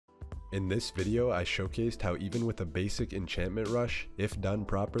In this video, I showcased how even with a basic enchantment rush, if done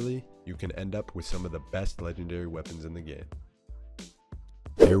properly, you can end up with some of the best legendary weapons in the game.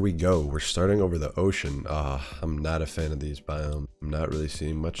 Here we go, we're starting over the ocean. I'm not a fan of these biomes. I'm not really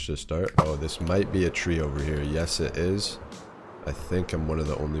seeing much to start. Oh, this might be a tree over here. Yes, it is. I think I'm one of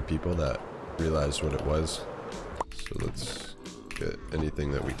the only people that realized what it was. So let's get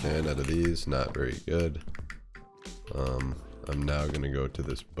anything that we can out of these. Not very good. I'm now gonna go to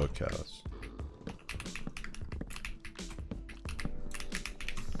this book house.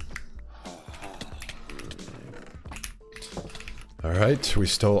 Alright, we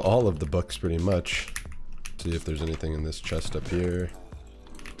stole all of the books pretty much. See if there's anything in this chest up here.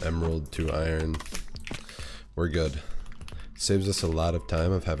 Emerald, 2 iron. We're good. Saves us a lot of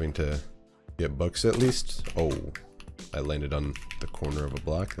time of having to get books at least. Oh, I landed on the corner of a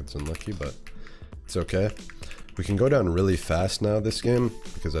block. That's unlucky, but it's okay. We can go down really fast now this game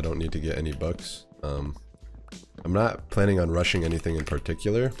because I don't need to get any books. I'm not planning on rushing anything in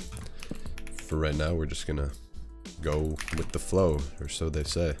particular. For right now, we're just gonna go with the flow, or so they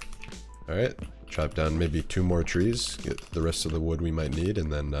say. Alright, chop down maybe 2 more trees, get the rest of the wood we might need,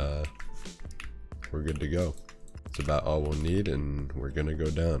 and then we're good to go. It's about all we'll need, and we're gonna go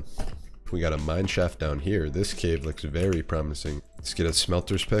down. We got a mine shaft down here. This cave looks very promising. Let's get a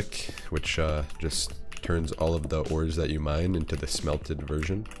smelter's pick, which just turns all of the ores that you mine into the smelted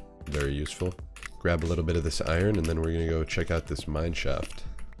version. Very useful. Grab a little bit of this iron, and then we're gonna go check out this mine shaft.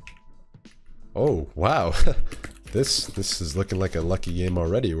 Oh, wow. This is looking like a lucky game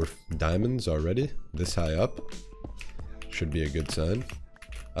already. We're diamonds already, this high up. Should be a good sign.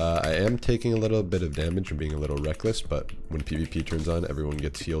 I am taking a little bit of damage and being a little reckless, but when PvP turns on, everyone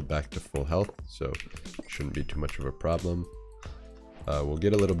gets healed back to full health, so shouldn't be too much of a problem. We'll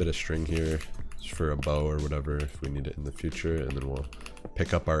get a little bit of string here for a bow or whatever if we need it in the future, and then we'll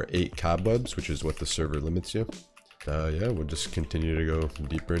pick up our 8 cobwebs, which is what the server limits you. Yeah, we'll just continue to go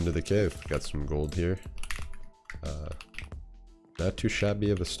deeper into the cave. Got some gold here. Not too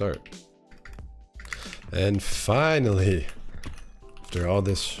shabby of a start. And finally, after all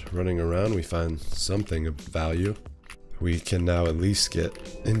this running around, we find something of value. We can now at least get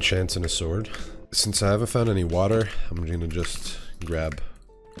enchants and a sword. Since I haven't found any water, I'm gonna just grab...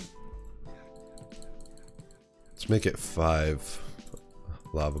 Let's make it 5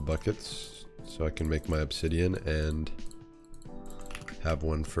 lava buckets so I can make my obsidian and have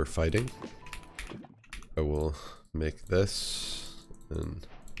one for fighting. I will make this and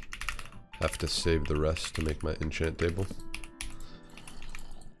have to save the rest to make my enchant table.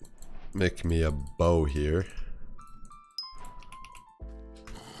 Make me a bow here.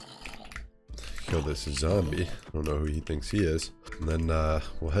 Kill this zombie. I don't know who he thinks he is. And then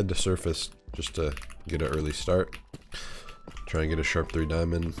we'll head to surface just to get an early start. Try and get a sharp 3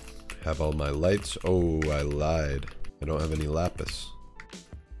 diamond. Have all my lights. Oh, I lied. I don't have any lapis.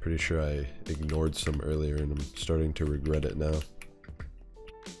 Pretty sure I ignored some earlier and I'm starting to regret it now.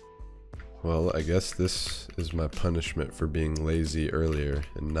 Well, I guess this is my punishment for being lazy earlier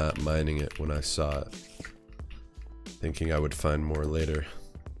and not mining it when I saw it. Thinking I would find more later.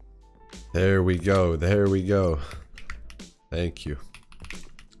 There we go, there we go. Thank you.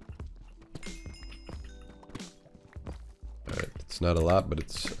 Alright, it's not a lot, but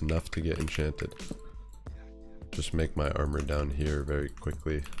it's enough to get enchanted. Just make my armor down here very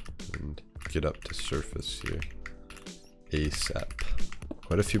quickly and get up to surface here ASAP.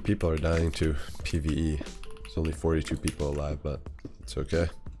 Quite a few people are dying to PvE. There's only 42 people alive, but it's okay.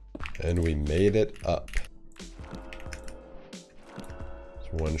 And we made it up.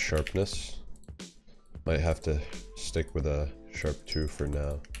 It's 1 sharpness. Might have to stick with a sharp 2 for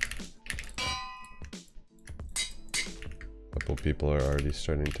now. A couple people are already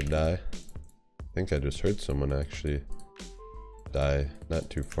starting to die. I think I just heard someone actually die not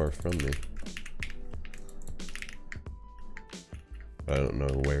too far from me. But I don't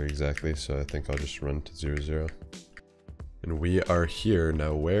know where exactly, so I think I'll just run to 0-0. And we are here.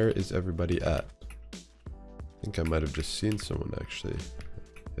 Now where is everybody at? I think I might have just seen someone actually.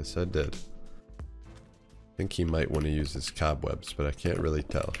 Yes, I did. I think he might want to use his cobwebs, but I can't really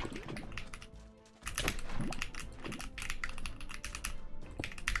tell.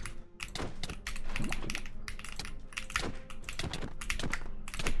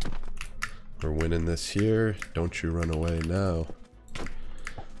 We're winning this here. Don't you run away now.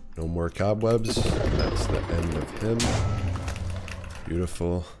 No more cobwebs. That's the end of him.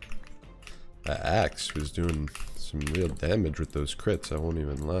 Beautiful. That axe was doing some real damage with those crits, I won't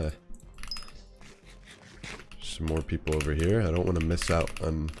even lie. Some more people over here. I don't want to miss out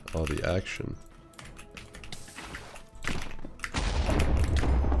on all the action.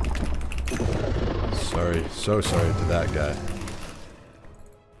 sorry. So sorry to that guy.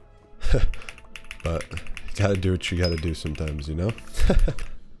 But you gotta do what you gotta do sometimes, you know?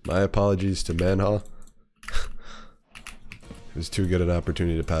 My apologies to Manhall. It was too good an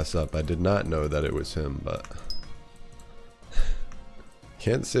opportunity to pass up. I did not know that it was him, but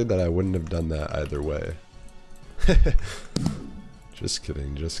can't say that I wouldn't have done that either way. Just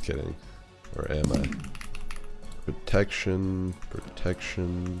kidding, just kidding. Or am I? Protection,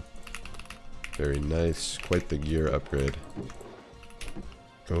 protection. Very nice. Quite the gear upgrade.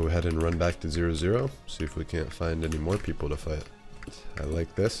 Go ahead and run back to 0-0. See if we can't find any more people to fight. I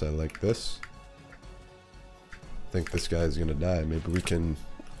like this, I like this. I think this guy's gonna die. Maybe we can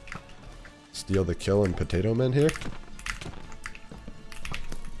steal the kill on Potato Man here?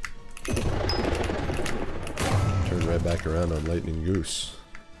 Turn right back around on Lightning Goose.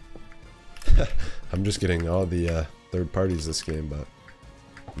 I'm just getting all the third parties this game, but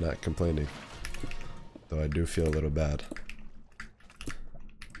I'm not complaining. Though I do feel a little bad.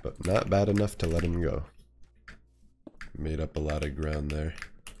 But not bad enough to let him go. Made up a lot of ground there.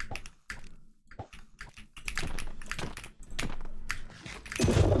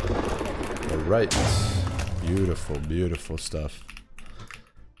 Alright. Beautiful, beautiful stuff.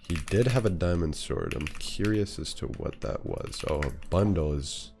 He did have a diamond sword. I'm curious as to what that was. Oh, a bundle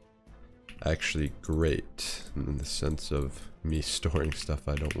is actually great in the sense of me storing stuff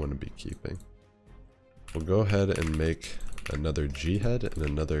I don't want to be keeping. We'll go ahead and make another G head and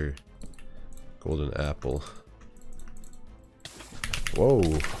another golden apple.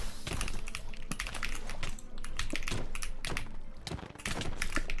 Whoa.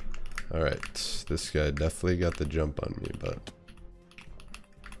 Alright, this guy definitely got the jump on me, but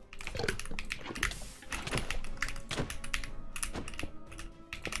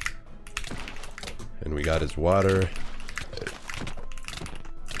and we got his water.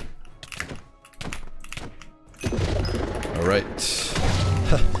 Alright.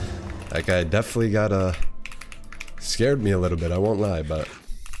 That guy definitely got scared me a little bit, I won't lie, but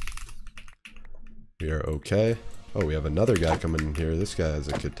we are okay. Oh, we have another guy coming in here. This guy has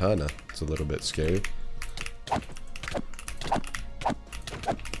a katana. It's a little bit scary.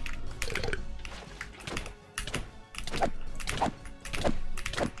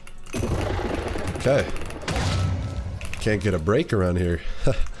 Okay. Can't get a break around here.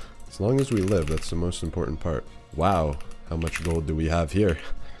 As long as we live, that's the most important part. Wow, how much gold do we have here?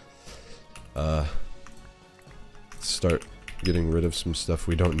 Let's start getting rid of some stuff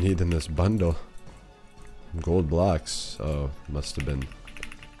we don't need in this bundle. Gold blocks. Oh, must have been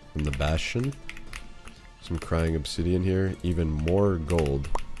from the Bastion. Some crying obsidian here. Even more gold.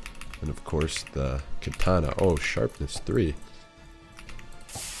 And of course the katana. Oh, sharpness 3.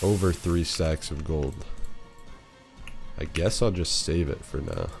 Over 3 stacks of gold. I guess I'll just save it for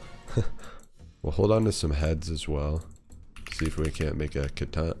now. We'll hold on to some heads as well. See if we can't make a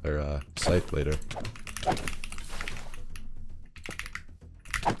katana or a scythe later.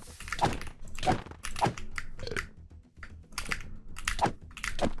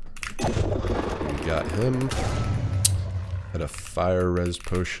 We got him. Had a fire res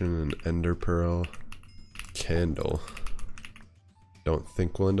potion, an ender pearl, candle. Don't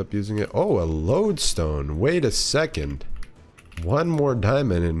think we'll end up using it. Oh, a lodestone. Wait a second. One more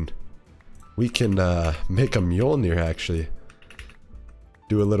diamond and we can make a Mjolnir actually.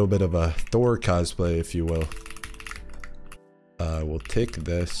 Do a little bit of a Thor cosplay, if you will. We'll take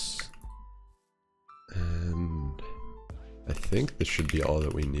this. And I think this should be all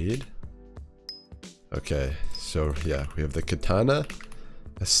that we need. Okay, so yeah, we have the katana,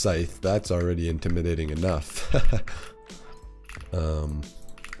 a scythe. That's already intimidating enough.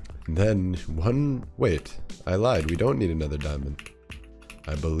 Then one, wait, I lied. We don't need another diamond.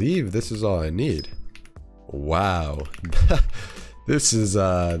 I believe this is all I need. Wow. This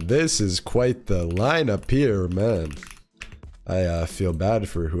is quite the lineup here, man. I feel bad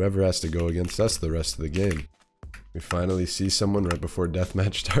for whoever has to go against us the rest of the game. We finally see someone right before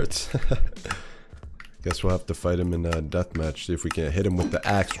deathmatch starts. Guess we'll have to fight him in a deathmatch. See if we can't hit him with the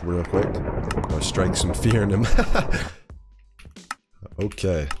axe real quick. Or strike some fear in him.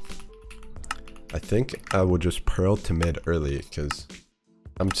 Okay. I think I will just pearl to mid early because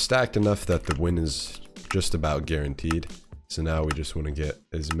I'm stacked enough that the win is just about guaranteed. So now we just want to get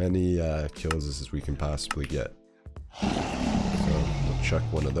as many kills as we can possibly get. So we'll chuck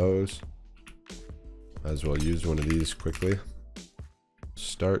one of those. Might as well use one of these quickly.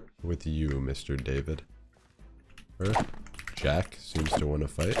 Start with you, Mr. David. Or Jack seems to want to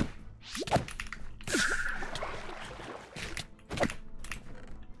fight.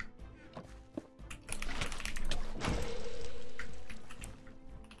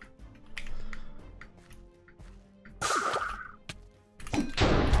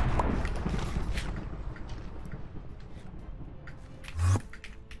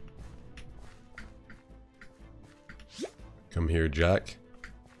 here, Jack.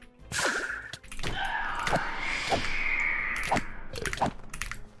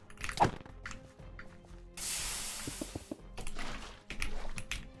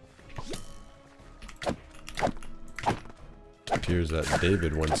 Appears that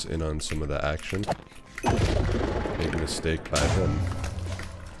David wants in on some of the action. Big mistake by him.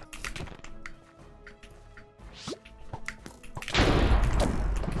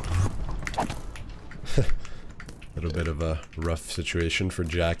 Little bit of a rough situation for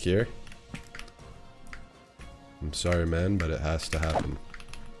Jack here. I'm sorry, man, but it has to happen.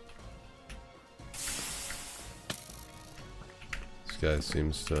 This guy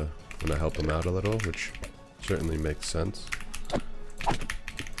seems to want to help him out a little, which certainly makes sense.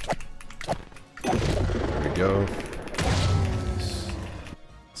 There we go.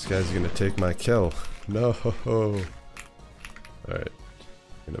 This guy's gonna take my kill. No. Alright.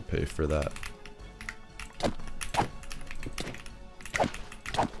 Gonna pay for that.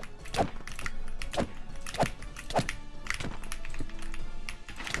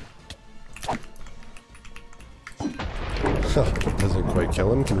 Doesn't quite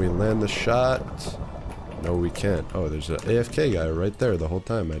kill him. Can we land the shot? No, we can't. Oh, there's an AFK guy right there the whole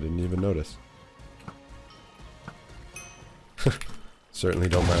time. I didn't even notice. Certainly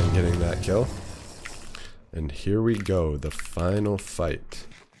don't mind getting that kill. And here we go, the final fight.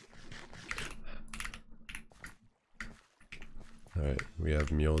 Alright, we have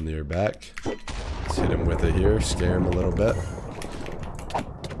Mjolnir back. Let's hit him with it here, scare him a little bit.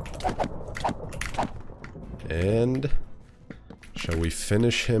 And shall we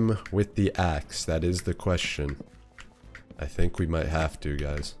finish him with the axe? That is the question. I think we might have to,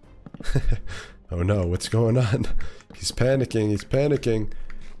 guys. Oh no, what's going on? He's panicking, he's panicking.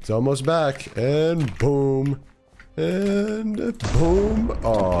 It's almost back, and boom. And boom.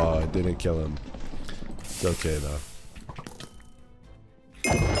 Oh, it didn't kill him. It's okay though.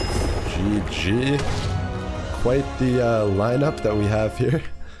 GG. Quite the lineup that we have here.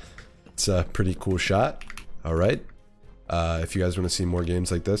 It's a pretty cool shot. Alright. If you guys want to see more games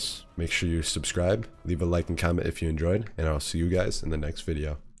like this, make sure you subscribe, leave a like and comment if you enjoyed, and I'll see you guys in the next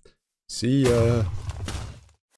video. See ya!